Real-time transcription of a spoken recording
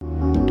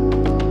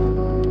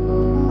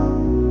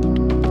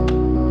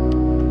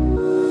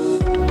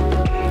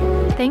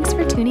Thanks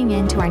for tuning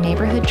in to our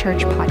Neighborhood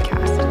Church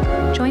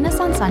podcast. Join us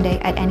on Sunday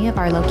at any of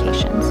our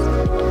locations.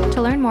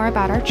 To learn more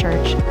about our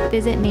church,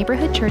 visit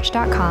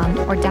neighborhoodchurch.com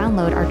or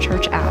download our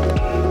church app.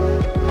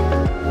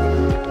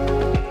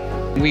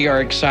 We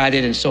are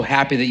excited and so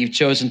happy that you've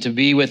chosen to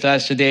be with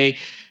us today.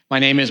 My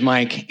name is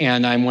Mike,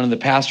 and I'm one of the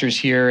pastors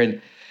here.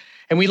 And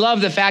we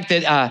love the fact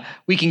that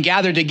we can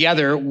gather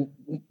together,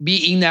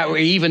 being that we're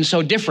even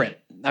so different.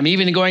 I'm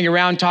even going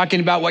around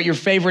talking about what your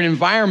favorite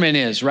environment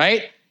is,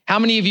 right? How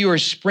many of you are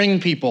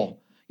spring people?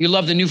 You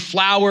love the new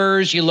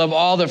flowers. You love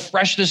all the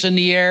freshness in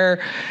the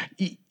air.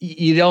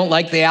 You don't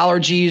like the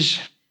allergies.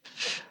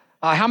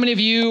 How many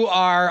of you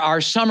are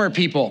summer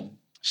people?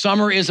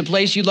 Summer is a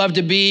place you love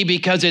to be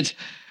because it's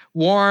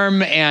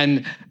warm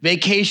and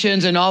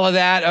vacations and all of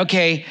that.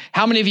 Okay,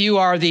 how many of you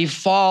are the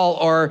fall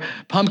or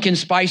pumpkin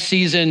spice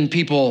season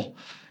people?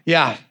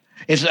 Yeah,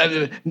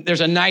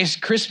 there's a nice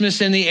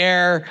Christmas in the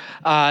air.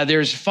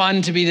 There's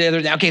fun to be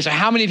there. Okay, so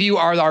how many of you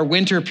are our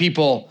winter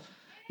people?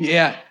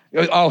 Yeah.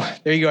 Oh,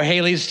 there you go.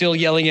 Haley's still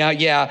yelling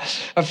out. Yeah,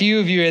 a few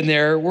of you in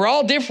there. We're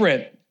all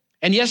different.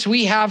 And yes,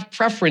 we have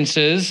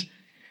preferences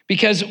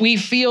because we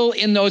feel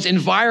in those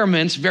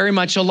environments very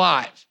much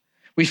alive.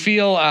 We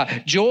feel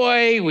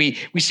joy, we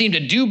seem to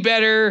do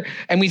better,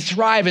 and we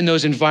thrive in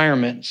those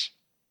environments.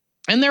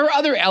 And there are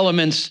other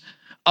elements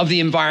of the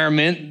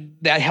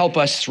environment that help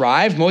us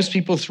thrive. Most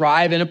people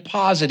thrive in a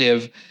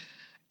positive,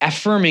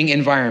 affirming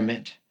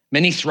environment.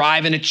 Many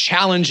thrive in a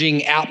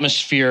challenging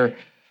atmosphere,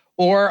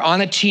 or on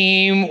a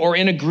team, or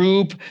in a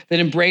group that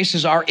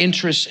embraces our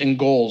interests and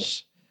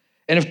goals.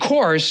 And of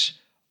course,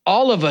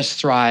 all of us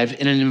thrive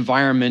in an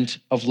environment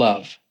of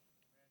love.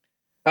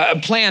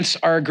 Plants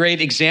are a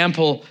great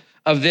example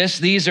of this.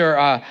 These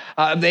are,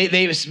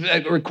 they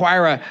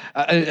require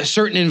a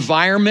certain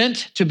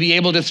environment to be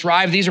able to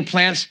thrive. These are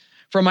plants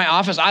from my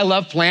office. I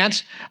love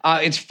plants.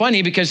 It's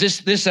funny because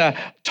this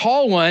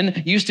tall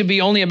one used to be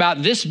only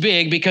about this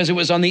big because it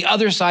was on the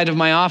other side of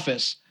my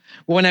office.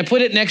 When I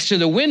put it next to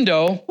the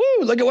window,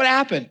 look at what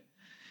happened.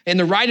 In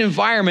the right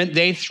environment,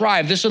 they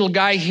thrive. This little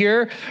guy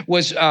here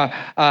was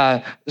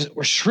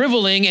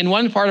shriveling in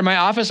one part of my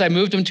office. I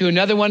moved him to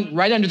another one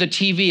right under the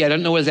TV. I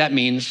don't know what that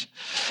means.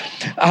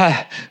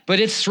 But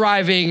it's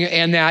thriving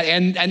and that,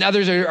 and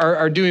others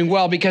are doing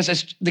well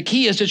because the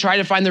key is to try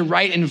to find the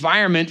right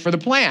environment for the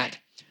plant.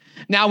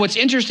 Now, what's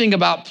interesting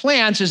about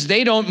plants is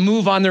they don't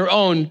move on their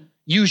own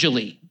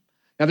usually.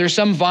 Now, there's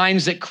some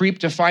vines that creep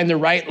to find the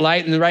right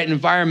light and the right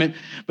environment,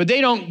 but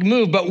they don't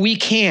move, but we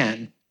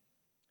can.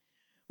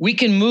 We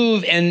can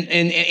move and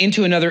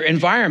into another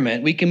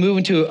environment. We can move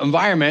into an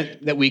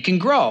environment that we can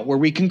grow, where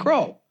we can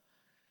grow.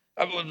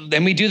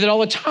 And we do that all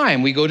the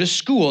time. We go to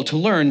school to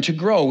learn, to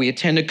grow. We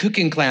attend a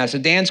cooking class, a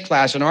dance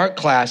class, an art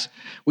class.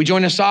 We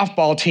join a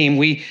softball team.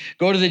 We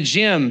go to the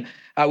gym.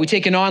 We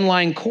take an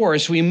online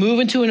course. We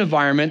move into an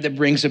environment that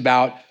brings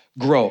about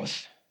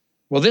growth.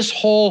 Well, this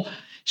whole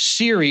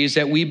series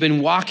that we've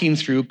been walking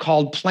through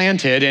called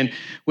Planted, and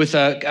with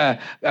a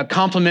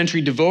complimentary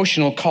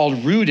devotional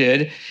called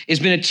Rooted, has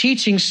been a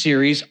teaching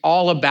series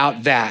all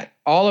about that,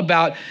 all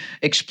about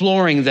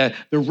exploring the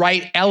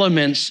right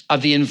elements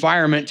of the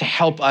environment to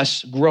help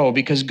us grow,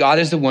 because God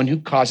is the one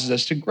who causes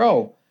us to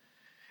grow.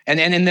 And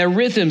there are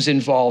rhythms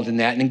involved in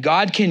that. And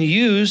God can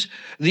use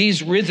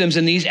these rhythms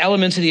and these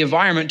elements of the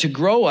environment to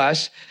grow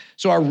us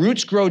so our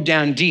roots grow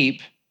down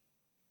deep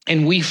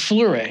and we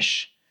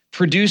flourish,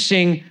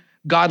 producing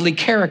godly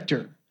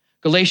character.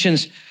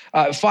 Galatians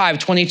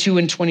 5:22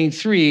 and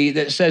 23,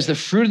 that says the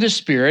fruit of the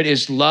Spirit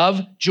is love,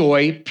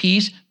 joy,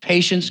 peace,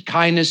 patience,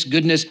 kindness,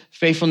 goodness,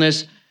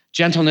 faithfulness,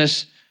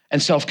 gentleness,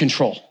 and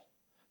self-control.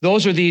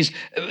 Those are these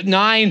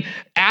 9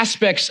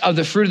 aspects of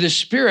the fruit of the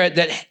Spirit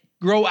that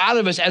grow out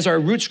of us as our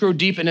roots grow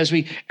deep and as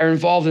we are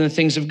involved in the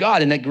things of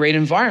God in that great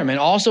environment.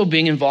 Also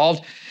being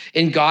involved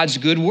in God's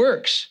good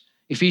works.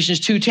 Ephesians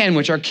 2:10,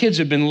 which our kids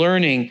have been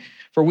learning,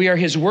 for we are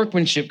his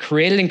workmanship,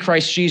 created in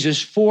Christ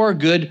Jesus for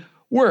good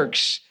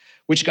works,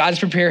 which God has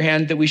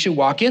prepared that we should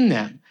walk in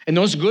them. And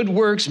those good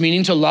works,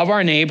 meaning to love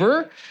our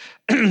neighbor,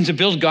 to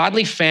build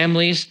godly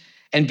families,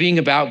 and being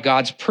about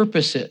God's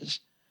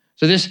purposes.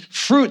 So this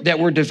fruit that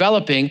we're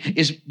developing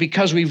is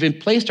because we've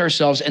placed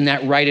ourselves in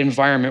that right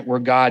environment where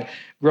God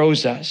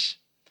grows us.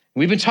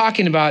 We've been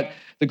talking about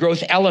the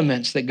growth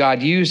elements that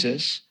God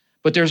uses,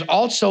 but there's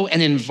also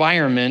an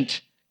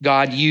environment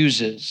God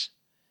uses.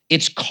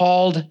 It's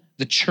called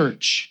the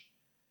church.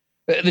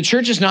 The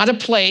church is not a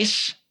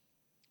place,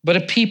 but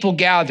a people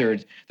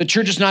gathered. The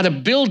church is not a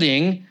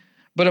building,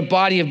 but a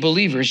body of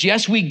believers.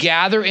 Yes, we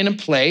gather in a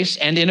place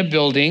and in a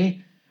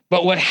building,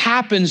 but what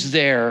happens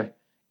there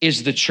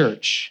is the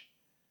church.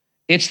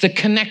 It's the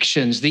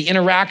connections, the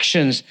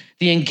interactions,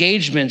 the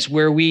engagements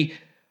where we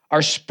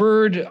are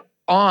spurred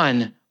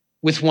on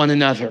with one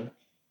another.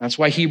 That's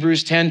why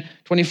Hebrews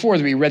 10:24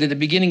 that we read at the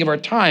beginning of our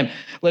time.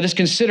 Let us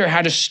consider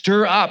how to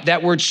stir up.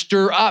 That word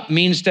stir up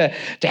means to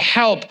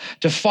help,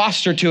 to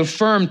foster, to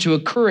affirm, to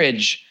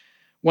encourage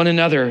one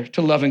another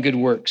to love and good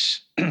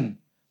works.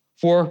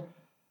 For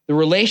the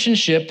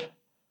relationship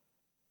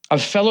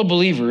of fellow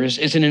believers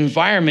is an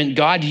environment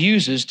God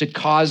uses to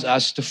cause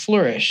us to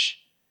flourish.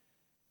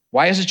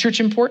 Why is the church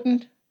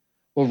important?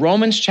 Well,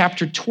 Romans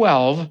chapter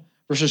 12,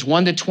 verses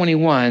 1 to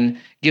 21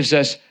 gives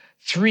us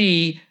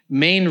 3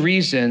 main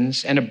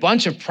reasons and a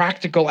bunch of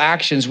practical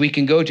actions we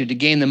can go to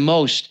gain the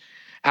most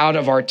out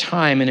of our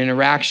time and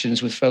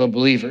interactions with fellow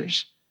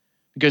believers.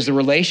 Because the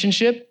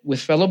relationship with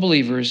fellow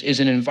believers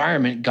is an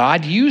environment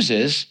God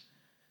uses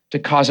to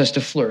cause us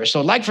to flourish.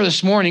 So I'd like for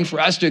this morning for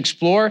us to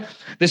explore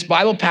this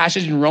Bible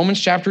passage in Romans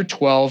chapter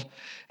 12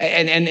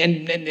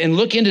 and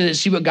look into it,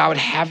 see what God would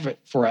have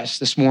for us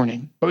this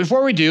morning. But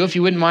before we do, if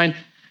you wouldn't mind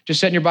just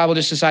setting your Bible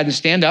just aside and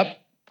stand up,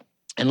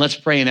 and let's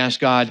pray and ask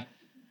God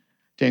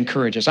to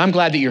encourage us. I'm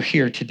glad that you're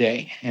here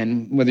today.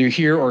 And whether you're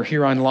here or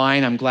here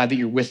online, I'm glad that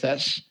you're with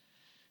us.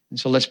 And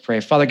so let's pray.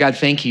 Father God,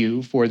 thank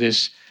you for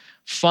this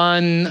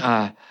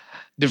fun,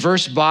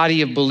 diverse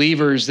body of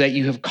believers that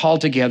you have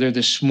called together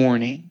this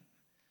morning.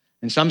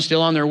 And some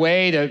still on their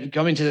way to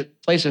coming to the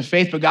place of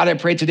faith. But God, I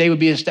pray today would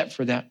be a step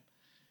for them,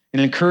 an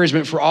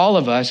encouragement for all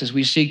of us as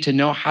we seek to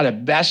know how to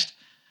best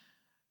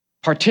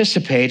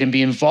participate and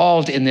be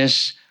involved in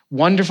this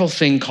wonderful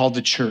thing called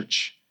the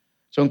church.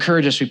 So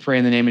encourage us, we pray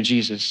in the name of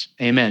Jesus.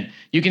 Amen.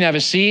 You can have a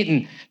seat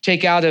and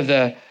take out of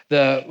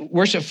the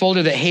worship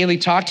folder that Haley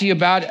talked to you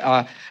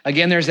about.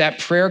 Again, there's that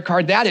prayer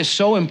card. That is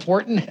so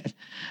important.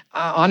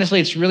 Honestly,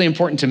 it's really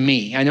important to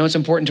me. I know it's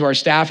important to our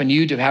staff and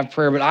you to have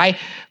prayer, but I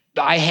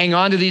hang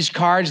on to these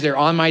cards. They're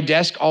on my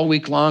desk all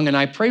week long, and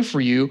I pray for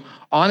you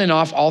on and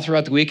off all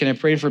throughout the week. And I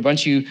prayed for a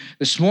bunch of you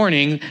this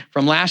morning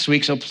from last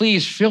week. So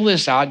please fill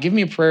this out. Give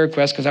me a prayer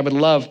request because I would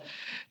love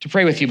to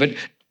pray with you. But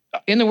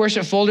in the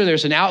worship folder,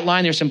 there's an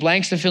outline. There's some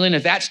blanks to fill in.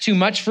 If that's too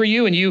much for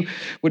you and you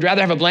would rather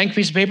have a blank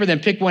piece of paper, then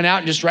pick one out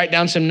and just write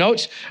down some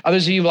notes.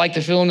 Others of you would like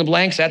to fill in the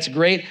blanks. That's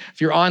great.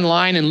 If you're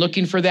online and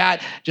looking for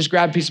that, just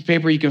grab a piece of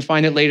paper. You can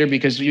find it later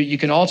because you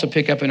can also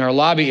pick up in our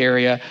lobby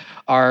area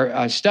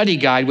our study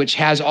guide, which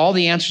has all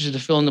the answers to the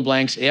fill in the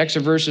blanks, the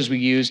extra verses we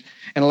use,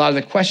 and a lot of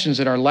the questions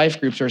that our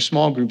life groups, our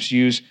small groups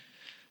use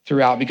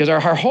throughout. Because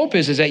our hope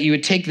is that you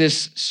would take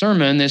this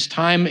sermon, this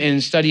time in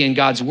studying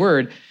God's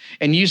word,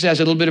 and use it as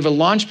a little bit of a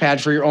launch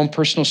pad for your own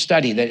personal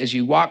study. That as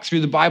you walk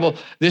through the Bible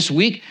this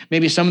week,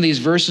 maybe some of these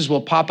verses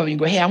will pop up and you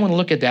go, hey, I want to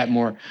look at that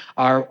more.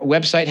 Our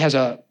website has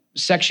a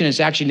section, it's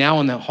actually now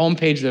on the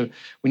homepage,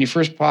 when you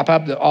first pop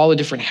up, all the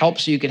different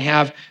helps you can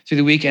have through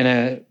the week,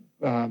 and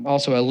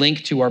also a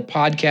link to our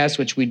podcast,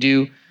 which we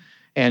do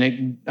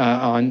and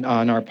on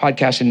our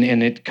podcast,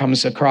 and it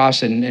comes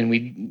across and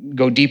we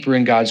go deeper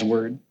in God's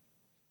word.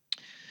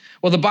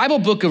 Well, the Bible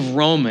book of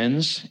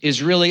Romans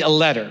is really a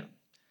letter.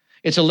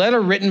 It's a letter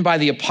written by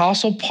the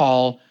Apostle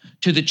Paul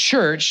to the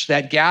church,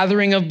 that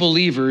gathering of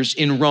believers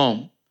in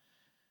Rome.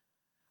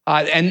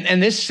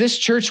 And this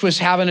church was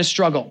having a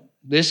struggle.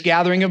 This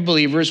gathering of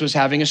believers was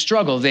having a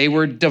struggle. They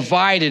were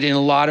divided in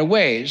a lot of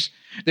ways.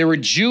 There were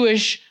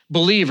Jewish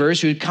believers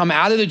who had come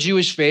out of the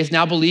Jewish faith,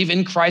 now believe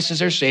in Christ as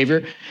their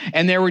Savior.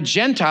 And there were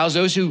Gentiles,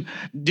 those who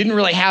didn't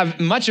really have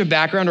much of a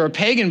background or a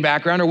pagan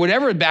background or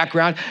whatever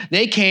background.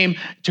 They came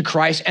to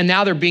Christ and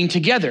now they're being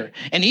together.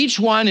 And each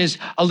one is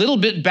a little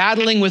bit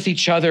battling with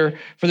each other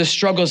for the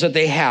struggles that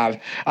they have.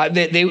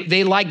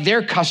 They like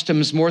their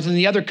customs more than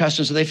the other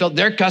customs. So they felt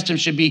their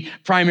customs should be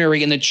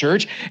primary in the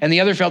church, and the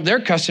other felt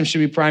their customs should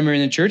be primary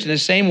in the church. In the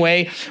same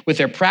way with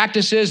their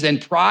practices, then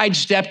pride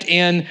stepped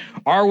in.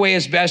 Our way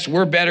is best.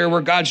 We're better.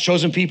 We're God's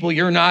chosen people.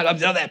 You're not.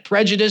 That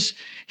prejudice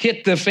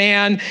hit the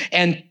fan,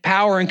 and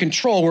power and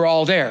control were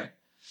all there.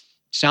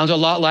 Sounds a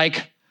lot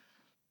like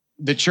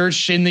the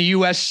church in the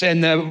U.S.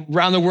 and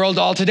around the world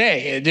all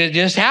today. It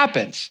just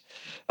happens.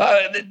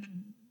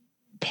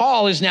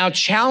 Paul is now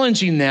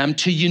challenging them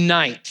to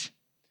unite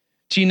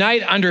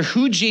under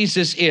who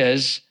Jesus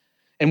is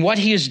and what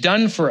he has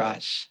done for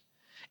us.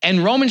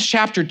 And Romans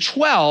chapter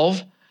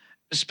 12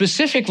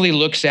 specifically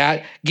looks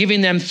at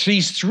giving them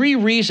these 3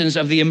 reasons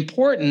of the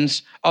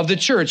importance of the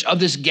church, of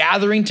this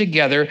gathering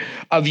together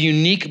of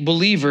unique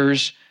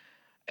believers,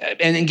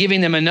 and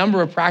giving them a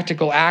number of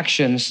practical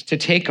actions to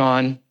take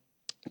on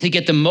to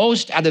get the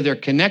most out of their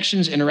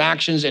connections,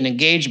 interactions, and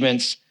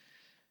engagements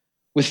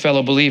with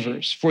fellow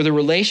believers. For the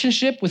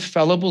relationship with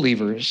fellow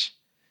believers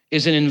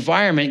is an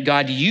environment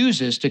God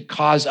uses to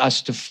cause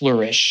us to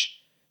flourish.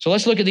 So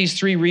let's look at these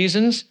 3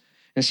 reasons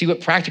and see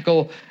what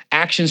practical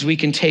actions we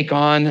can take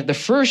on. The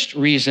first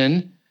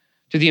reason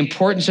to the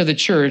importance of the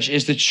church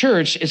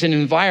is an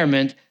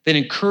environment that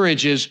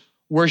encourages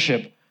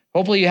worship.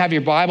 Hopefully you have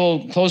your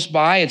Bible close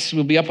by. It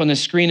will be up on the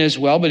screen as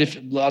well, but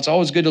it's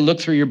always good to look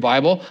through your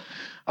Bible.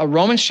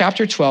 Romans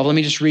chapter 12, let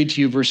me just read to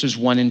you verses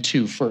 1 and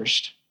 2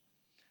 first.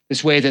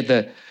 This way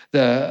that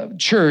the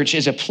church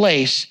is a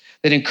place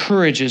that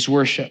encourages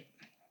worship.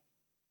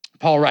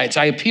 Paul writes,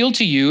 I appeal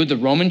to you, the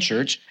Roman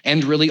church,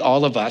 and really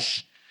all of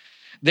us,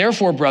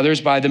 therefore,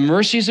 brothers, by the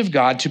mercies of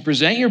God, to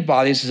present your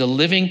bodies as a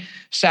living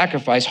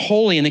sacrifice,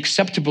 holy and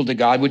acceptable to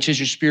God, which is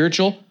your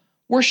spiritual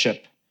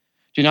worship.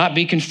 Do not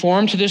be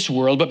conformed to this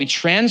world, but be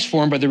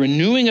transformed by the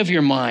renewing of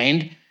your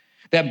mind,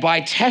 that by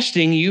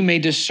testing you may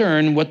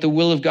discern what the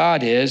will of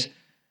God is,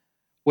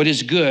 what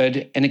is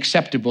good and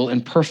acceptable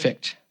and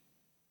perfect.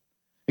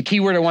 The key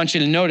word I want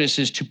you to notice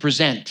is to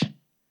present.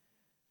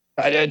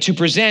 To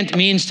present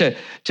means to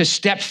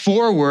step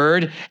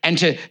forward and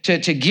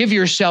to give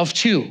yourself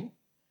to.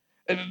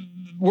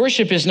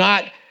 Worship is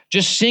not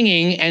just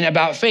singing and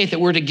about faith,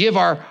 that we're to give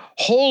our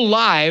whole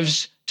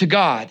lives to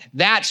God.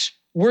 That's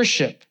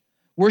worship.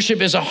 Worship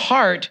is a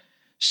heart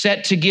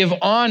set to give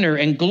honor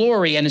and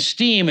glory and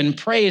esteem and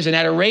praise and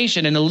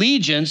adoration and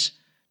allegiance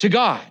to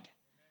God.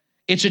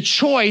 It's a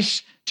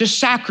choice to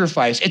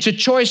sacrifice. It's a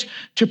choice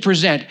to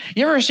present.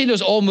 You ever seen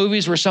those old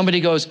movies where somebody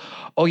goes,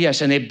 oh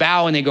yes, and they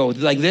bow and they go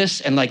like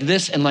this and like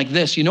this and like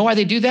this? You know why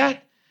they do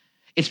that?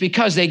 It's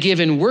because they give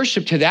in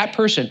worship to that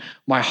person,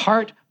 my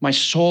heart, my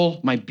soul,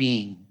 my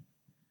being.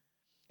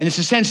 And it's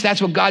a sense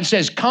that's what God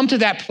says. Come to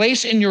that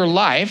place in your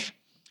life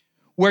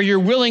where you're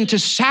willing to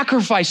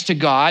sacrifice to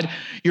God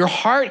your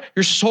heart,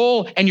 your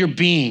soul, and your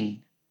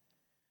being.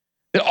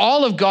 That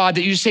all of God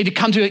that you say to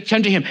come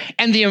to him.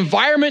 And the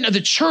environment of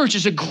the church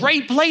is a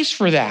great place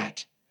for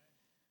that.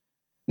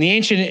 In the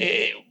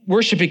ancient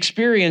worship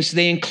experience,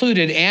 they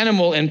included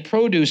animal and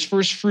produce,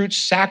 first fruits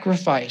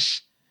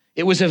sacrifice.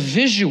 It was a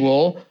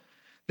visual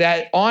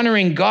that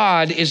honoring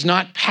God is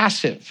not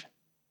passive.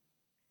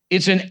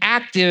 It's an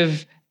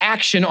active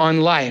action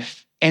on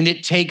life, and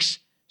it takes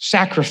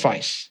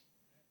sacrifice.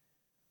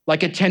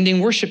 Like attending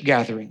worship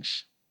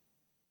gatherings,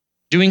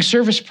 doing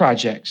service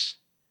projects,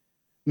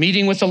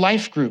 meeting with a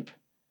life group,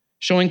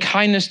 showing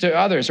kindness to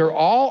others are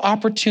all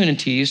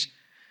opportunities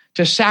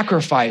to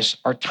sacrifice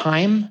our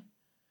time,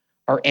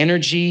 our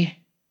energy,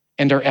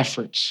 and our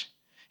efforts.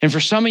 And for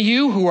some of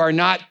you who are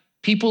not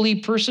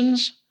people-y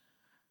persons,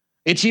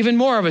 it's even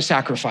more of a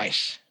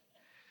sacrifice.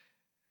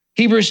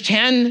 Hebrews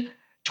 10,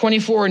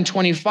 24 and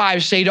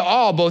 25 say to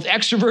all, both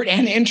extrovert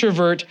and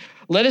introvert,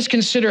 let us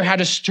consider how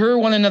to stir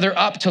one another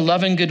up to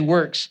love and good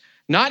works,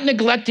 not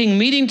neglecting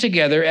meeting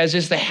together as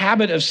is the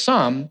habit of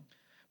some,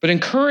 but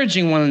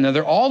encouraging one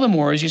another all the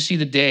more as you see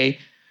the day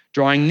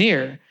drawing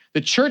near.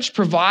 The church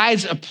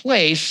provides a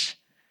place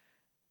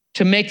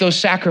to make those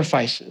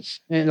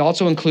sacrifices, and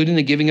also including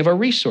the giving of our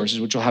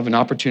resources, which we'll have an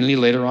opportunity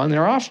later on in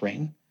our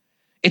offering.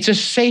 It's a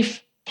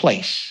safe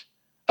place,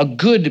 a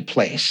good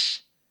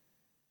place.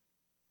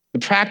 The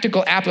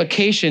practical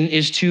application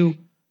is to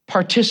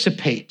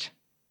participate,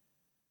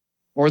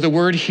 or the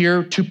word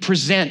here, to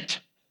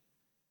present,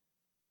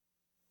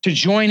 to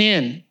join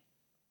in,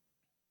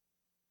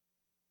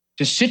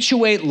 to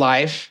situate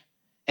life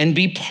and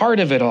be part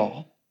of it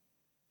all.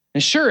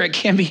 And sure, it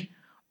can be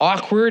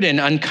awkward and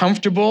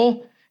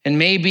uncomfortable and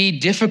maybe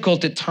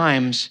difficult at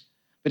times,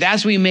 but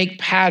as we make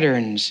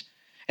patterns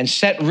and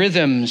set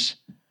rhythms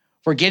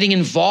for getting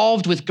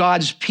involved with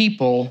God's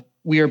people,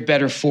 we are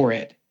better for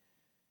it.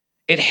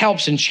 It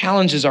helps and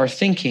challenges our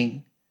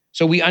thinking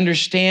so we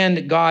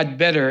understand God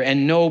better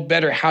and know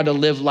better how to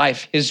live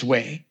life his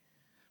way.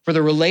 For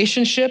the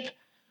relationship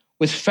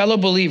with fellow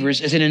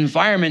believers is an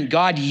environment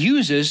God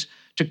uses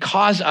to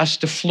cause us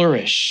to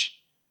flourish.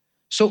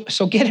 So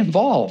get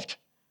involved.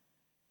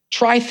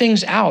 Try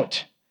things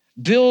out.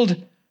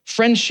 Build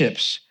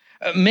friendships.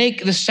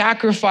 Make the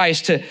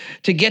sacrifice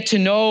to get to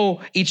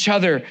know each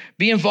other.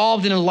 Be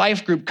involved in a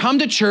life group. Come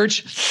to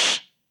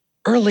church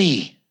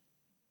early.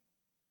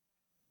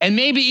 And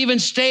maybe even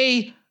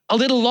stay a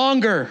little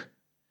longer.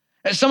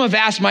 Some have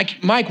asked,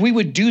 Mike, we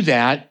would do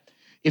that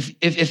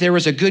if there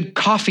was a good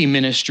coffee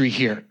ministry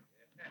here.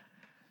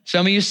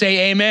 Some of you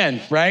say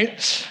amen,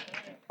 right?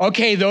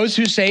 Okay, those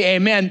who say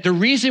amen. The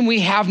reason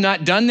we have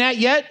not done that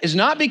yet is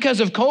not because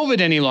of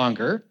COVID any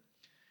longer.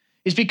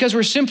 It's because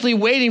we're simply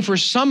waiting for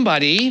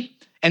somebody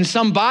and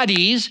some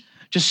bodies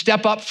to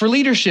step up for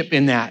leadership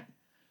in that.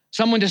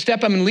 Someone to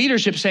step up in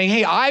leadership saying,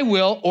 hey, I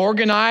will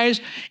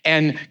organize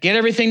and get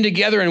everything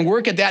together and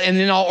work at that, and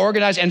then I'll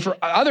organize, and for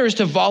others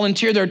to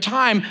volunteer their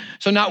time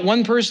so not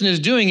one person is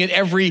doing it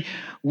every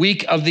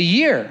week of the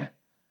year.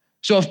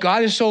 So if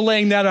God is so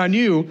laying that on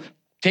you,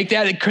 take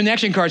that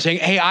connection card saying,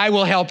 hey, I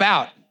will help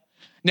out.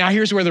 Now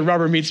here's where the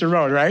rubber meets the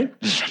road, right?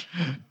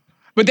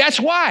 But that's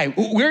why.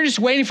 We're just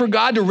waiting for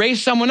God to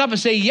raise someone up and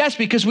say yes,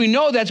 because we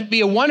know that would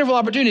be a wonderful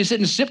opportunity to sit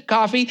and sip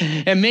coffee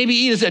and maybe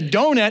eat us a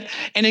donut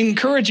and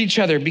encourage each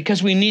other,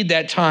 because we need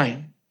that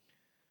time.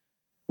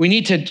 We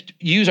need to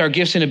use our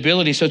gifts and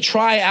abilities. So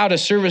try out a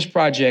service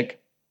project.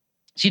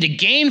 See, to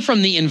gain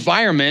from the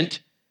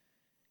environment,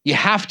 you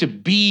have to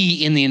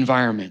be in the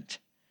environment.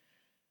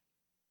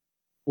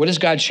 What does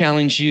God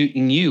challenge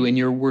you in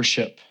your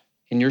worship,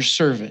 in your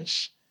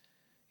service,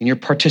 in your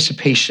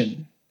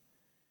participation,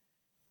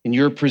 in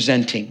your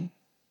presenting?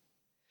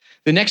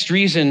 The next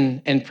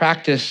reason and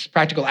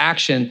practical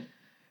action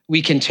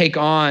we can take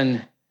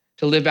on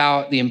to live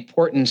out the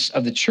importance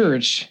of the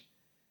church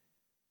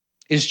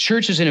is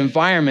church is an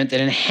environment that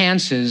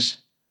enhances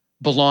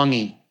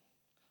belonging.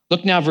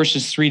 Look now,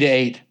 verses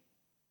 3-8.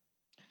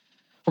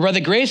 For by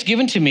the grace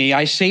given to me,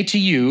 I say to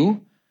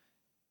you,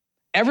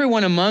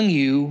 everyone among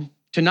you,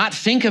 to not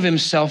think of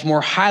himself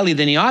more highly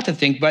than he ought to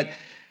think, but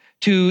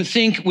to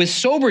think with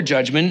sober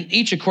judgment,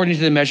 each according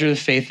to the measure of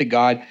the faith that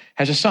God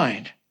has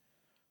assigned.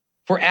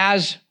 For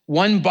as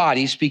one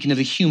body, speaking of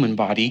the human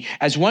body,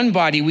 as one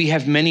body, we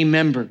have many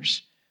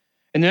members.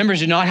 And the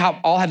members do not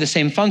all have the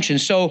same function.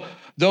 So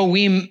though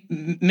we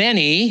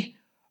many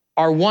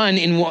are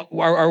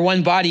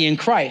one body in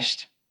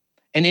Christ,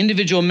 and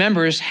individual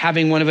members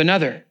having one of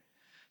another,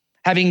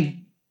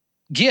 having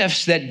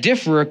gifts that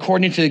differ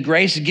according to the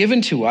grace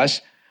given to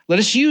us, let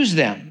us use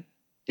them.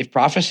 If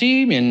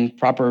prophecy in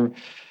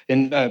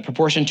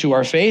proportion to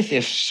our faith,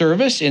 if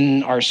service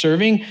in our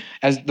serving,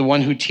 as the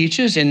one who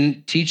teaches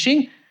in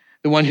teaching,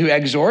 the one who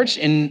exhorts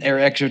in their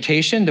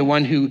exhortation, the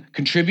one who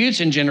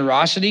contributes in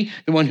generosity,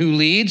 the one who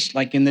leads,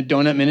 like in the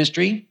donut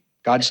ministry.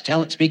 God's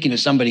speaking to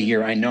somebody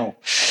here, I know.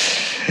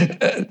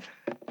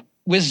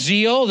 With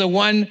zeal, the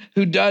one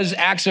who does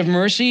acts of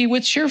mercy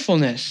with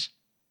cheerfulness.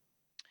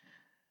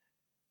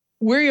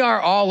 We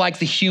are all like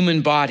the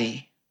human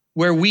body,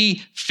 where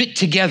we fit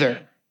together.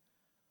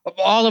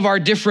 All of our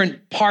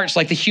different parts,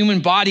 like the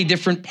human body,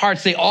 different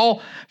parts, they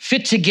all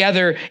fit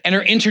together and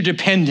are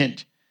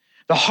interdependent.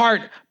 The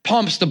heart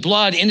pumps the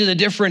blood into the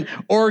different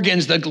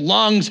organs. The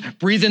lungs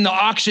breathe in the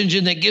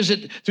oxygen that gives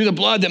it through the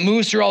blood that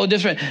moves through all the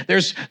different.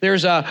 There's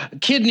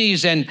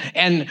kidneys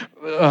and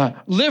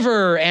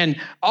liver and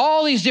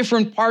all these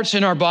different parts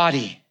in our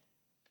body.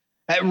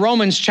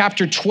 Romans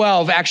chapter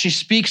 12 actually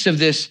speaks of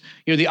this,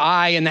 the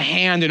eye and the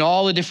hand and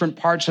all the different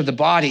parts of the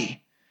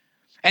body.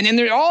 And then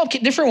they're all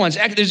different ones.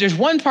 There's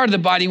one part of the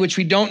body which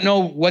we don't know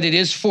what it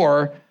is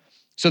for,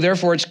 so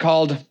therefore it's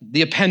called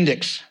the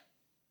appendix.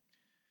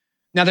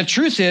 Now, the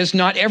truth is,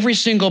 not every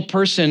single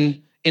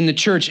person in the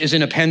church is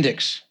an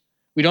appendix.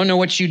 We don't know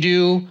what you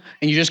do,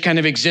 and you just kind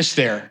of exist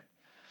there.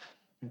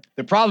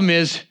 The problem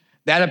is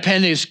that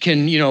appendix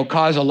can,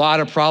 cause a lot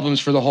of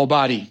problems for the whole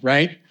body,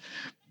 right?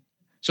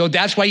 So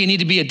that's why you need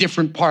to be a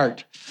different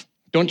part.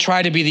 Don't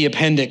try to be the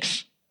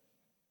appendix.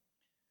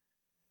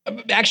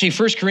 Actually,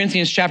 1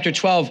 Corinthians chapter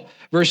 12,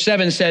 verse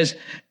 7 says,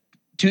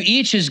 to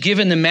each is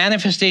given the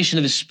manifestation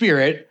of the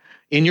Spirit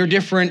in your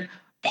different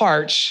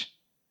parts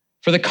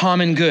for the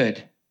common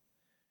good.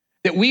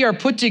 That we are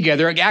put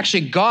together,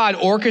 actually God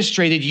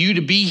orchestrated you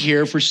to be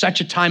here for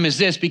such a time as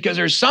this because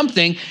there's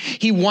something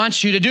he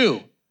wants you to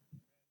do.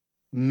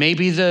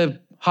 Maybe the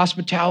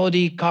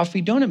hospitality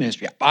coffee donut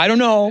ministry. I don't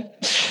know.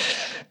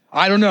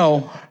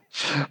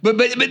 But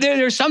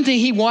there's something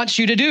he wants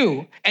you to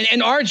do.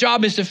 And our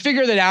job is to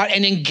figure that out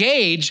and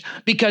engage,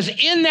 because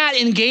in that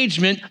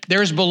engagement,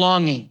 there's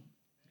belonging.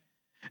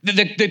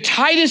 The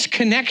tightest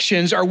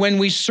connections are when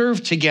we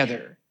serve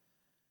together.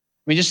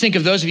 I mean, just think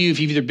of those of you, if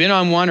you've either been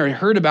on one or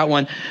heard about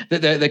one,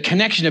 the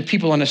connection of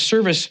people on a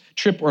service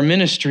trip or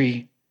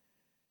ministry.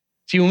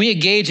 See, when we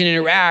engage and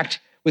interact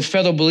with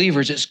fellow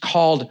believers, it's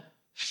called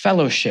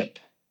fellowship.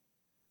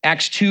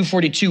 Acts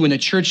 2:42, when the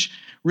church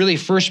really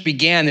first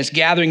began, this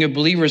gathering of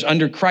believers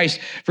under Christ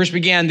first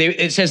began,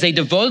 it says they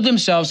devoted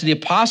themselves to the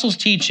apostles'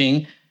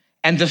 teaching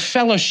and the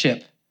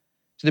fellowship,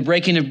 to the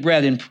breaking of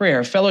bread and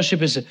prayer.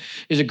 Fellowship is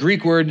a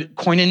Greek word,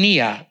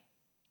 koinonia,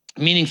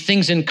 meaning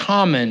things in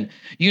common,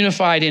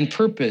 unified in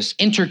purpose,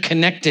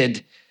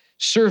 interconnected,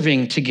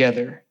 serving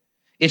together.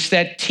 It's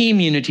that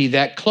team unity,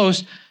 that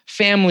close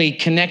family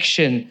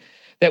connection,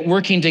 that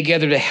working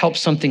together to help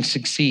something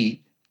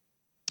succeed.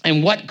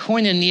 And what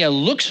koinonia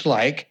looks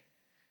like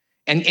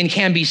and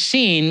can be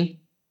seen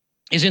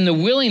is in the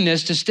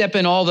willingness to step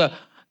in all the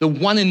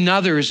one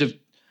another's of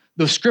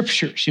the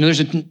scriptures. There's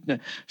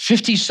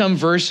 50-some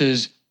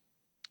verses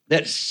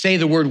that say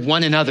the word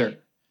one another.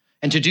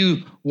 And to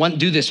do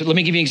this, let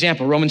me give you an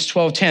example. Romans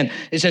 12:10,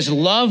 it says,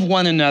 love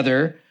one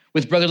another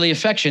with brotherly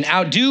affection.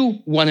 Outdo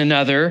one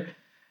another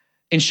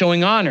in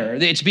showing honor.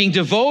 It's being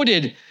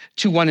devoted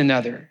to one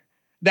another.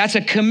 That's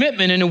a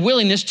commitment and a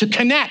willingness to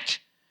connect,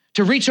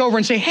 to reach over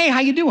and say, hey,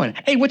 how you doing?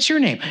 Hey, what's your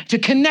name? To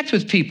connect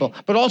with people,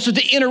 but also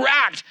to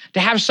interact,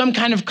 to have some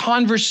kind of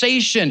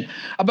conversation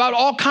about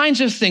all kinds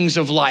of things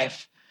of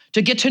life,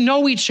 to get to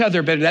know each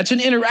other better. That's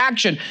an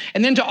interaction.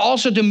 And then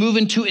to move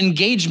into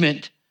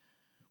engagement,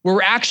 where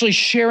we're actually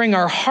sharing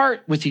our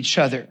heart with each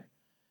other.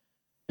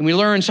 And we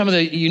learn some of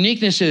the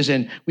uniquenesses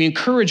and we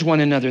encourage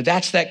one another.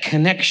 That's that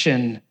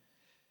connection.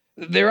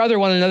 There are other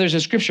one another's in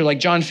scripture, like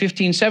John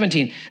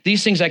 15:17.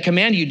 These things I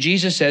command you,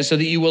 Jesus says, so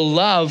that you will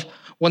love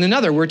one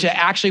another. We're to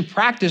actually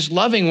practice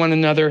loving one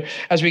another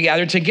as we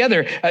gather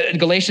together.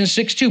 Galatians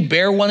 6:2,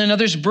 bear one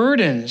another's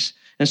burdens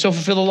and so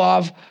fulfill the law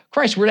of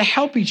Christ. We're to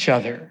help each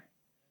other.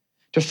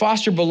 To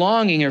foster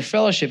belonging or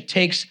fellowship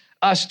takes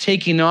us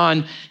taking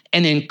on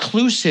an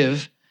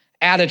inclusive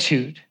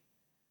attitude.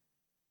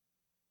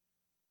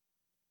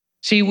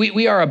 See,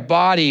 we are a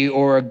body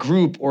or a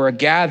group or a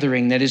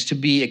gathering that is to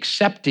be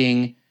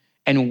accepting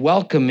and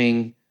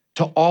welcoming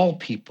to all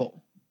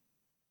people.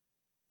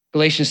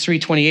 Galatians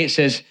 3:28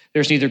 says,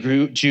 there's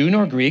neither Jew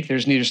nor Greek,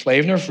 there's neither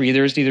slave nor free,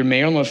 there's neither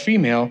male nor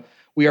female.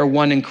 We are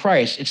one in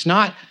Christ. It's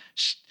not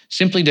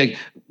simply to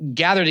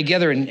gather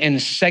together in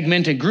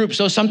segmented groups.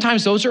 So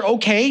sometimes those are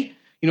okay.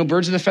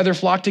 Birds of the feather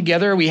flock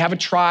together. We have a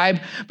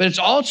tribe, but it's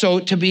also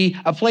to be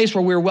a place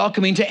where we're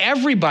welcoming to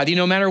everybody,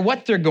 no matter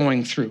what they're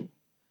going through.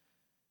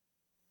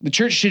 The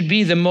church should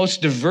be the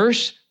most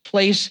diverse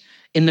place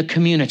in the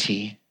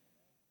community.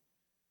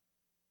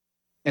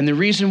 And the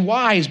reason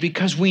why is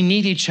because we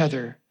need each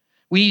other.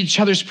 We need each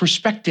other's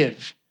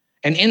perspective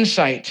and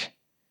insight.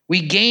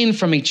 We gain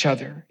from each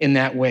other in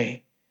that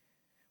way.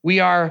 We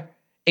are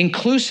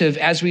inclusive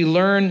as we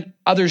learn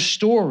others'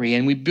 story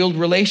and we build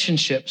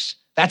relationships.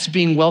 That's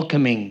being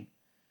welcoming.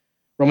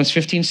 Romans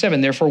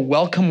 15:7, therefore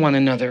welcome one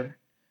another.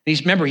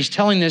 Remember, he's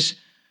telling this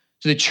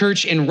to the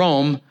church in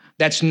Rome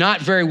that's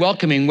not very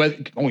welcoming.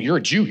 Oh, you're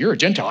a Jew, you're a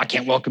Gentile, I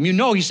can't welcome you.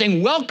 No, he's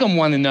saying welcome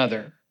one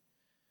another.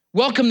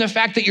 Welcome the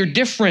fact that you're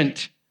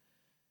different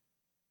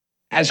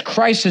as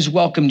Christ has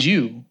welcomed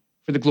you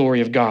for the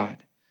glory of God.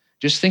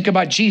 Just think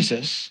about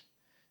Jesus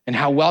and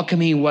how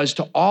welcoming he was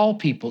to all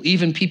people,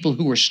 even people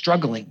who were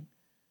struggling,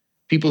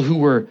 people who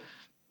were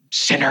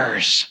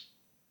sinners.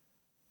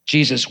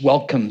 Jesus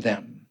welcomed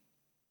them.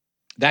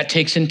 That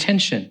takes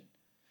intention,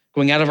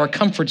 going out of our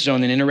comfort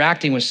zone and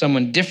interacting with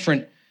someone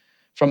different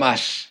from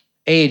us,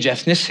 age,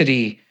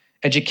 ethnicity,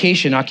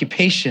 education,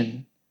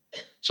 occupation.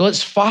 So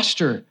let's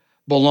foster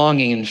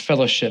belonging and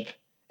fellowship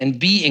and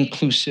be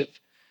inclusive.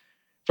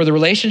 For the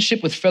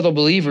relationship with fellow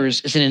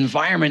believers is an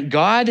environment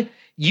God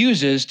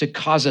uses to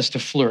cause us to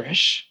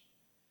flourish.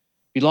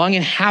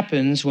 Belonging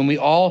happens when we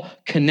all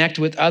connect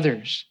with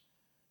others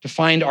to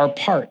find our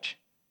part.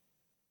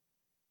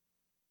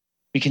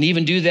 We can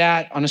even do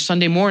that on a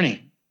Sunday morning.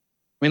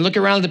 I mean, look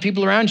around at the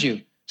people around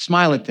you,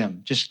 smile at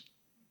them.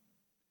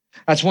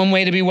 That's one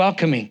way to be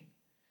welcoming.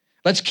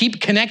 Let's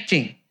keep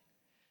connecting.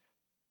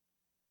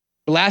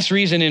 The last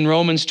reason in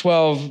Romans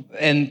 12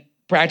 and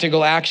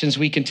practical actions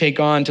we can take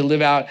on to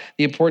live out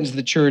the importance of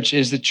the church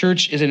is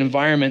an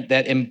environment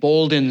that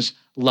emboldens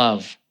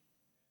love.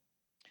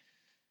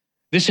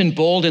 This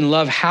emboldened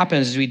love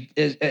happens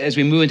as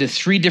we move into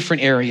three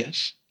different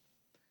areas.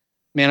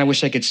 Man, I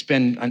wish I could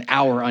spend an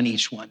hour on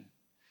each one.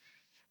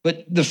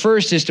 But the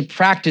first is to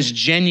practice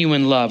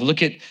genuine love.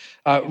 Look at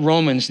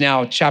Romans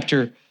now,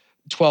 chapter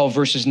 12,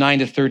 verses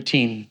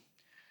 9-13.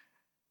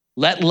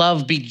 Let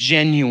love be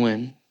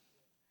genuine.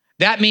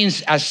 That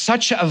means as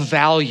such a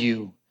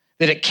value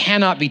that it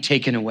cannot be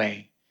taken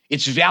away.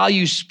 Its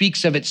value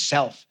speaks of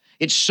itself.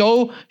 It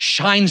so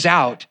shines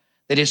out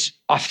that it's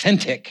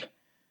authentic,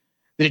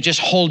 that it just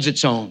holds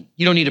its own.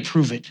 You don't need to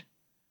prove it,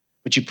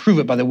 but you prove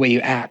it by the way you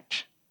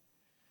act.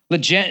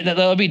 Let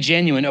love be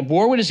genuine.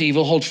 Abhor what is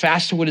evil, hold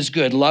fast to what is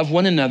good. Love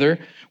one another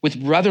with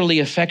brotherly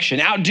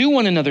affection. Outdo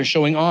one another,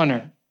 showing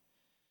honor.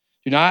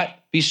 Do not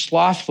be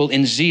slothful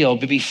in zeal,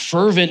 but be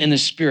fervent in the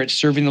spirit,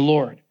 serving the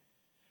Lord.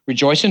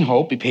 Rejoice in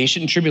hope, be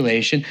patient in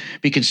tribulation,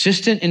 be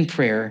consistent in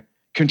prayer,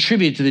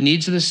 contribute to the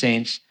needs of the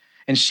saints,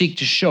 and seek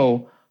to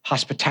show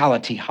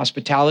hospitality.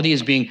 Hospitality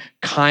is being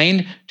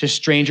kind to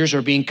strangers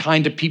or being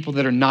kind to people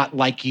that are not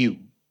like you.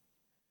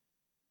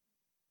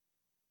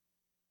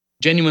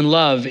 Genuine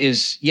love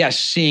is, yes,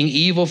 seeing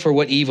evil for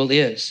what evil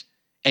is,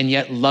 and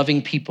yet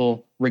loving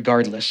people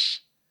regardless.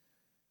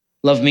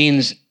 Love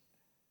means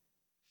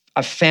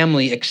a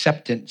family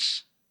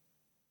acceptance,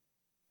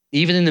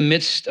 even in the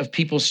midst of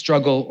people's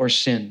struggle or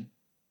sin.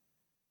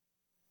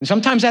 And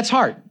sometimes that's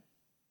hard.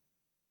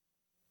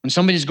 When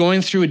somebody's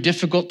going through a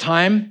difficult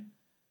time,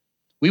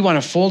 we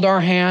want to fold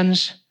our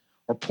hands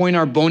or point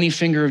our bony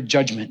finger of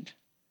judgment.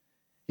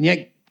 And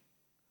yet,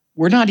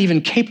 we're not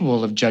even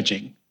capable of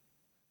judging.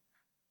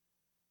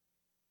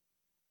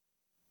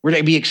 We're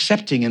to be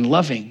accepting and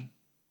loving.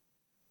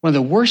 One of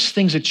the worst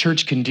things a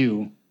church can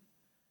do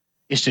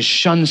is to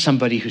shun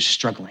somebody who's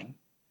struggling.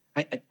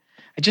 I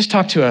just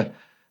talked to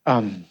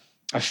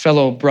a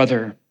fellow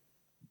brother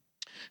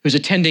who's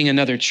attending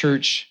another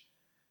church,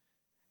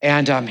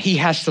 and he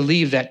has to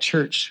leave that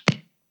church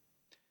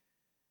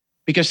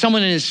because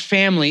someone in his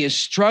family is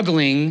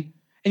struggling,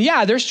 and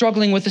yeah, they're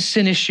struggling with a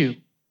sin issue.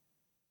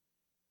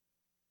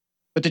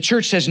 But the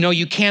church says, no,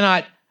 you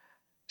cannot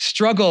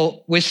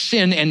struggle with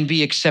sin and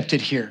be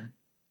accepted here.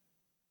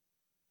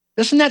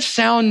 Doesn't that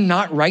sound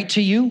not right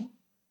to you?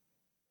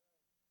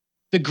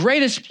 The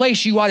greatest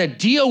place you ought to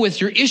deal with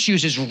your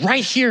issues is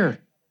right here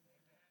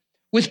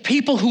with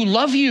people who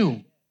love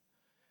you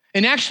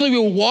and actually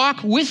will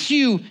walk with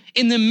you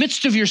in the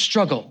midst of your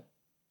struggle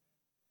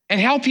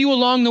and help you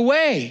along the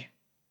way.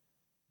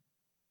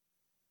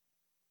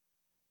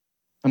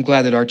 I'm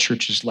glad that our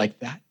church is like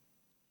that.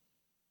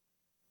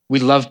 We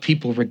love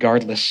people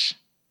regardless.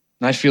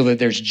 And I feel that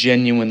there's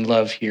genuine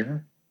love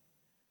here.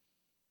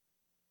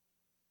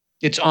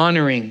 It's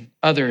honoring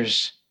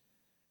others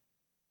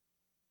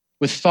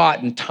with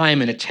thought and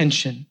time and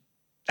attention.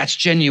 That's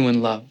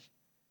genuine love.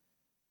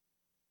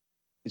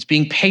 It's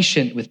being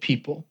patient with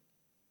people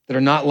that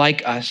are not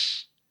like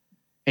us.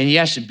 And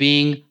yes,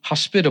 being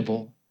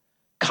hospitable,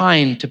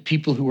 kind to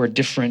people who are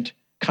different,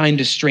 kind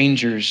to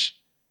strangers,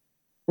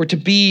 or to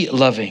be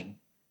loving.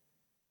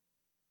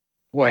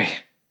 Boy,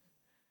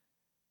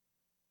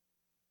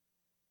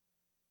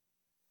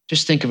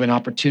 just think of an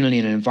opportunity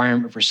and an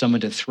environment for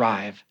someone to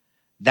thrive.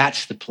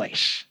 That's the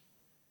place.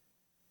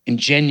 In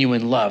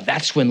genuine love,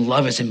 that's when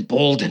love is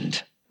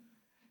emboldened.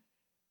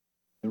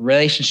 The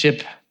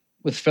relationship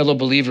with fellow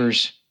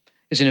believers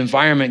is an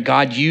environment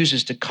God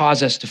uses to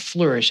cause us to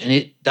flourish, and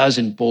it does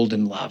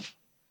embolden love.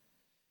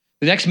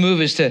 The next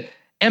move is to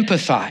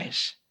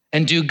empathize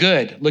and do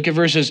good. Look at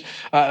verses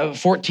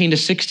 14 to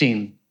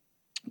 16.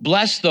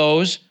 Bless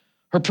those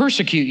who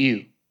persecute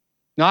you.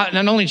 Not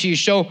only do you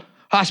show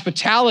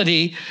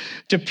hospitality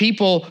to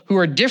people who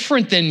are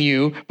different than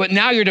you, but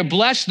now you're to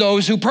bless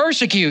those who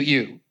persecute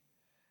you.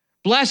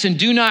 Bless and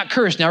do not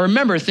curse. Now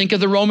remember, think of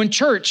the Roman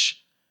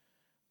church.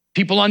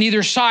 People on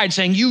either side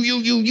saying,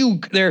 you.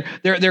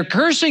 They're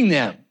cursing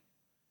them.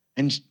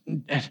 And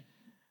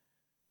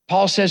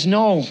Paul says,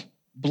 no,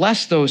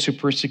 bless those who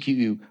persecute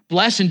you.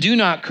 Bless and do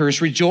not curse.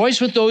 Rejoice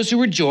with those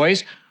who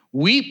rejoice.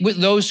 Weep with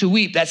those who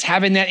weep. That's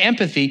having that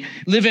empathy.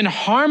 Live in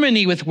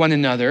harmony with one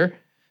another.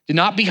 Do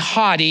not be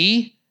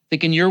haughty,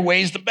 thinking your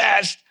way's the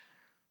best.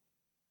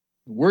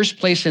 The worst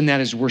place in that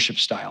is worship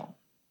style.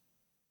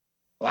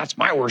 Well, that's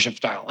my worship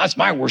style. That's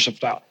my worship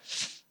style.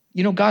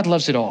 You know, God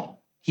loves it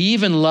all. He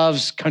even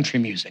loves country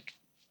music.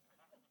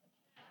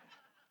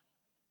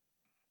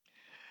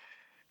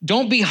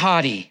 Don't be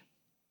haughty,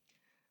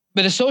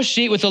 but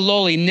associate with the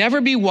lowly. Never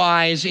be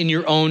wise in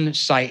your own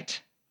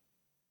sight.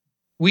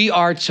 We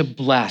are to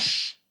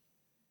bless,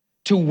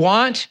 to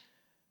want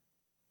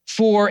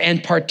for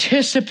and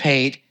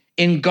participate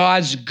in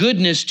God's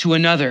goodness to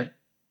another,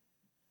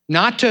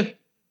 not to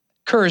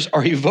curse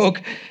or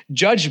evoke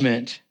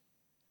judgment,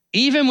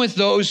 even with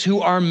those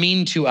who are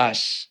mean to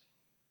us.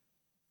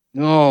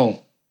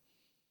 No.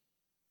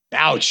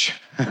 Ouch.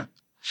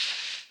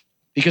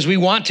 Because we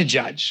want to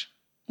judge.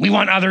 We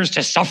want others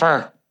to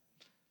suffer.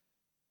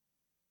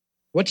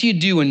 What do you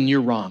do when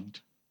you're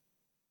wronged?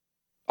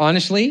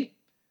 Honestly,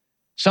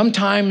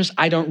 sometimes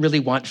I don't really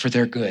want for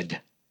their good.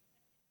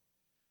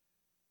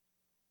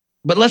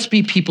 But let's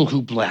be people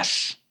who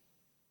bless,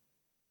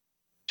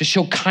 to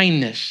show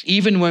kindness,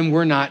 even when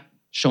we're not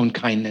shown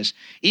kindness.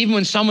 Even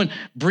when someone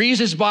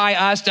breezes by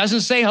us,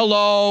 doesn't say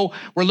hello,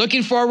 we're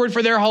looking forward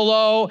for their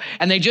hello,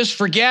 and they just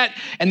forget,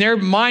 and their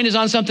mind is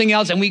on something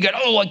else, and we get,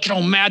 I get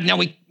all mad, now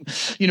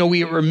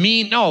we were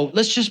mean. No,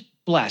 let's just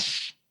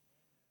bless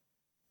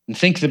and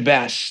think the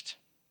best.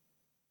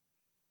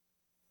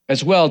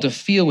 As well, to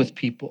feel with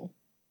people,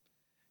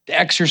 to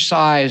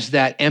exercise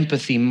that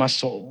empathy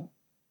muscle.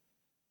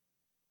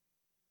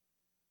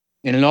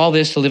 And in all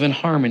this, to live in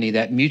harmony,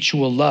 that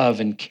mutual love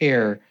and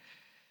care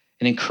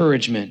and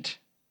encouragement.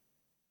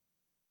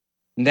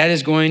 And that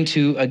is going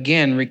to,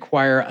 again,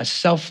 require a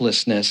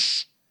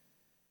selflessness.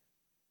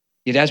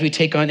 Yet as we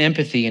take on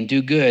empathy and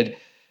do good,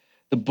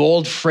 the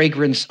bold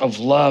fragrance of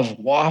love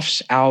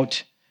wafts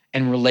out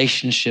and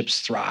relationships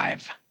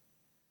thrive.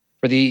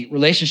 For the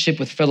relationship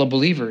with fellow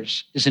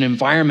believers is an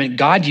environment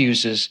God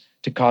uses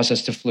to cause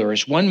us to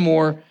flourish. One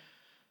more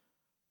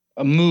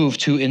move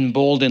to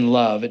embolden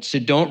love. It's to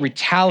don't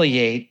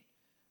retaliate,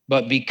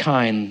 but be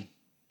kind.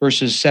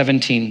 Verses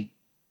 17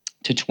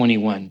 to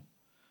 21.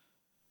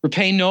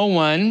 Repay no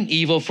one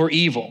evil for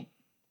evil.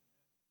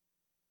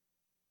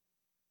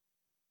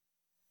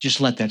 Just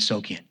let that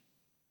soak in.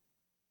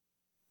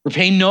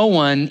 Repay no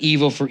one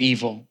evil for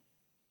evil.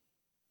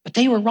 But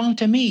they were wrong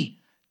to me.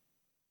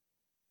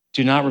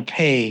 Do not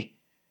repay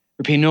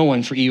no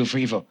one for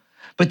evil.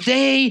 But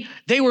they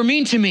were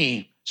mean to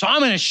me, so I'm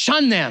going to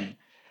shun them.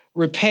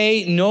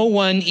 Repay no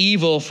one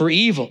evil for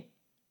evil,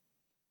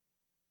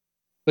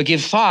 but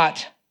give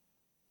thought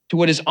to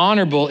what is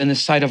honorable in the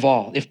sight of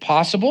all. If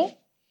possible,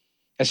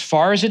 as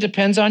far as it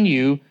depends on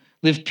you,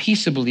 live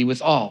peaceably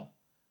with all.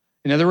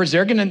 In other words,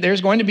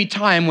 there's going to be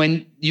time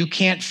when you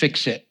can't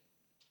fix it.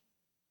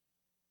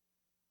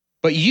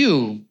 But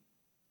you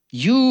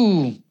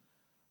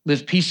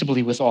live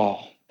peaceably with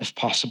all, if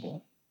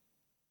possible.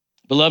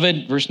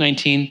 Beloved, verse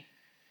 19,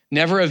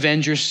 never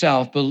avenge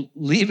yourself, but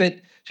leave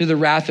it to the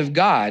wrath of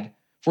God.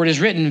 For it is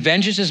written,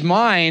 vengeance is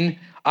mine,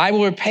 I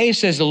will repay,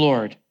 says the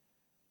Lord.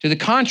 To the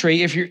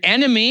contrary, if your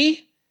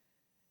enemy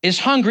is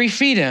hungry,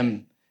 feed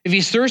him. If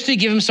he's thirsty,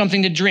 give him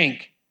something to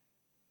drink,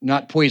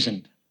 not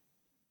poisoned.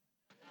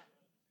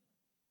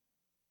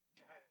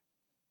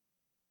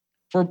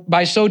 For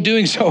by so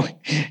doing so,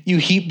 you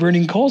heap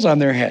burning coals on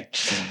their head.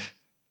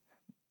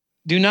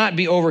 Do not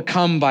be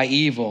overcome by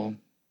evil,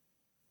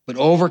 but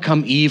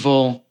overcome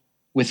evil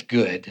with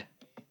good.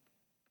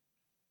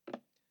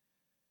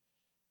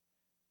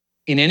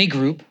 In any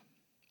group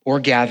or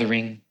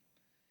gathering,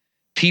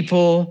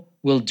 people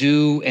will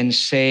do and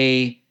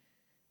say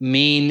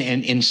mean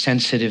and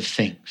insensitive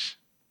things.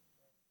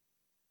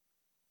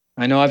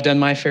 I know I've done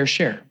my fair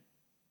share.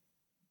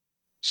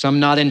 Some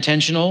not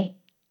intentional,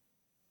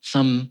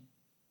 some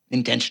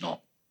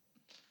intentional.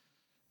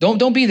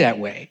 Don't be that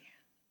way.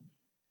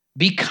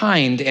 Be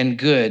kind and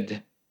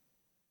good,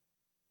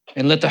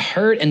 and let the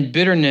hurt and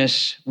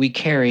bitterness we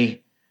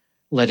carry,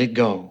 let it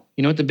go.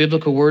 You know what the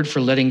biblical word for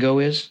letting go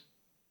is?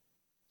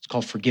 It's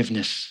called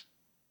forgiveness.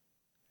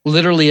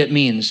 Literally, it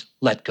means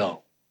let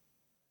go.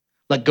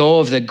 Let go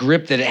of the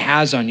grip that it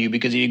has on you,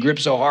 because if you grip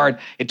so hard,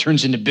 it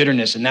turns into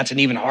bitterness, and that's an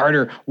even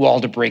harder wall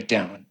to break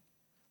down.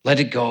 Let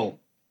it go.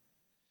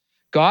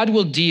 God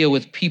will deal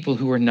with people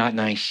who are not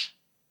nice.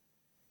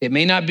 It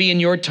may not be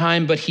in your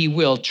time, but he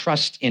will.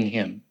 Trust in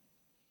him.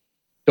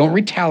 Don't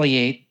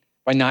retaliate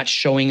by not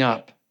showing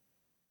up.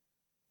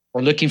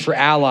 or looking for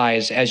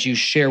allies as you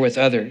share with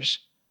others,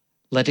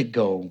 let it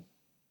go.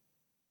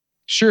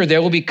 Sure,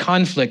 there will be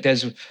conflict,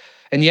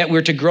 and yet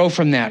we're to grow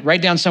from that.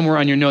 Write down somewhere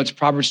on your notes,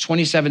 Proverbs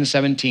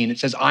 27:17. It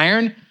says,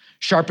 iron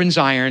sharpens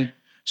iron,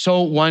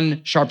 so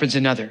one sharpens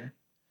another.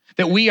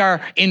 That we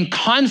are in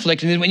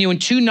conflict, and then when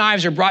two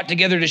knives are brought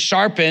together to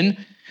sharpen,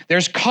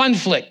 there's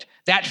conflict.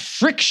 That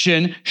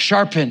friction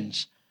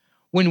sharpens.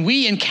 When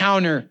we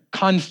encounter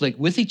conflict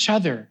with each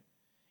other,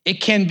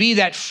 it can be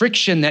that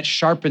friction that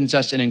sharpens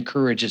us and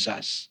encourages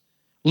us.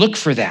 Look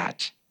for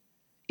that.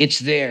 It's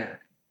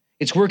there.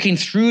 It's working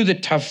through the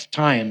tough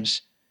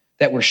times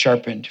that we're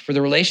sharpened. For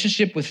the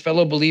relationship with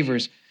fellow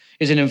believers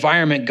is an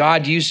environment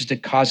God uses to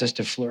cause us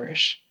to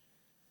flourish.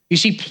 You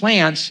see,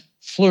 plants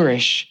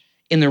flourish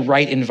in the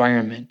right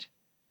environment,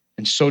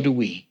 and so do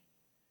we.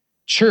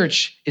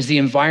 Church is the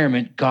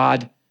environment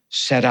God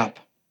set up.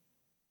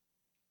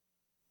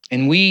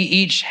 And we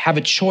each have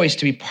a choice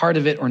to be part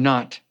of it or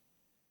not.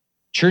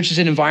 Church is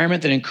an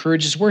environment that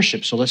encourages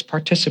worship, so let's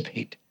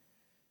participate.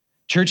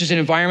 Church is an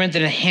environment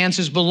that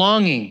enhances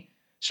belonging,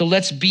 so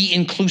let's be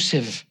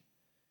inclusive.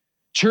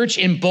 Church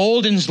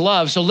emboldens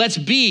love, so let's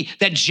be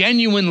that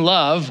genuine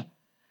love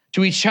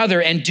to each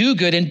other and do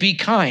good and be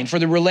kind. For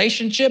the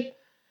relationship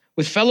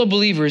with fellow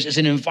believers is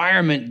an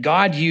environment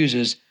God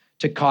uses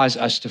to cause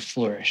us to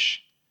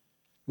flourish.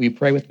 Will you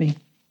pray with me?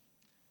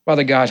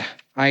 Father God,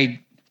 I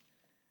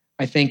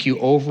thank you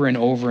over and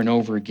over and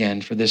over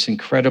again for this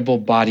incredible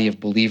body of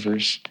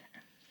believers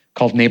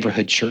called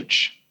Neighborhood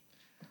Church.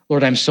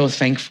 Lord, I'm so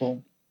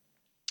thankful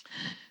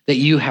that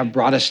you have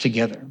brought us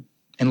together.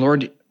 And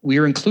Lord, we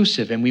are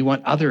inclusive and we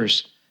want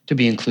others to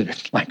be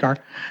included, like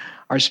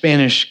our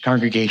Spanish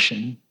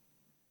congregation.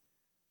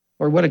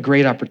 Lord, what a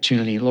great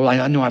opportunity. Lord,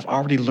 I know I've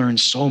already learned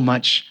so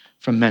much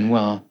from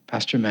Manuel,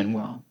 Pastor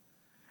Manuel,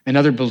 and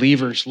other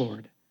believers,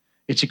 Lord.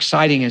 It's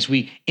exciting as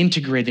we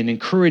integrate and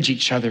encourage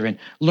each other and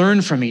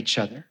learn from each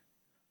other.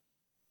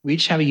 We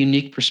each have a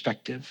unique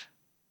perspective.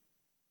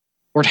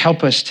 Lord,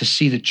 help us to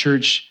see the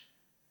church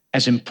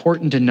as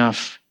important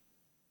enough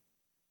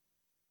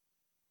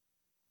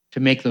to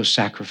make those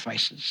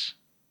sacrifices,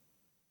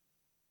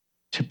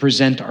 to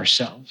present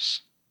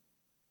ourselves,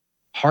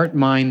 heart,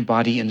 mind,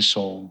 body, and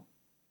soul.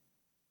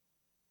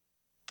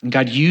 And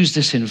God, use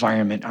this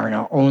environment in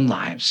our own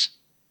lives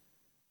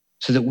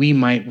so that we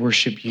might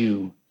worship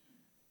you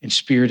in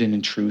spirit and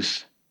in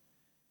truth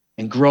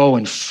and grow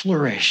and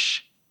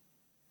flourish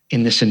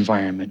in this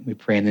environment. We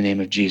pray in the name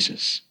of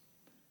Jesus.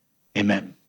 Amen.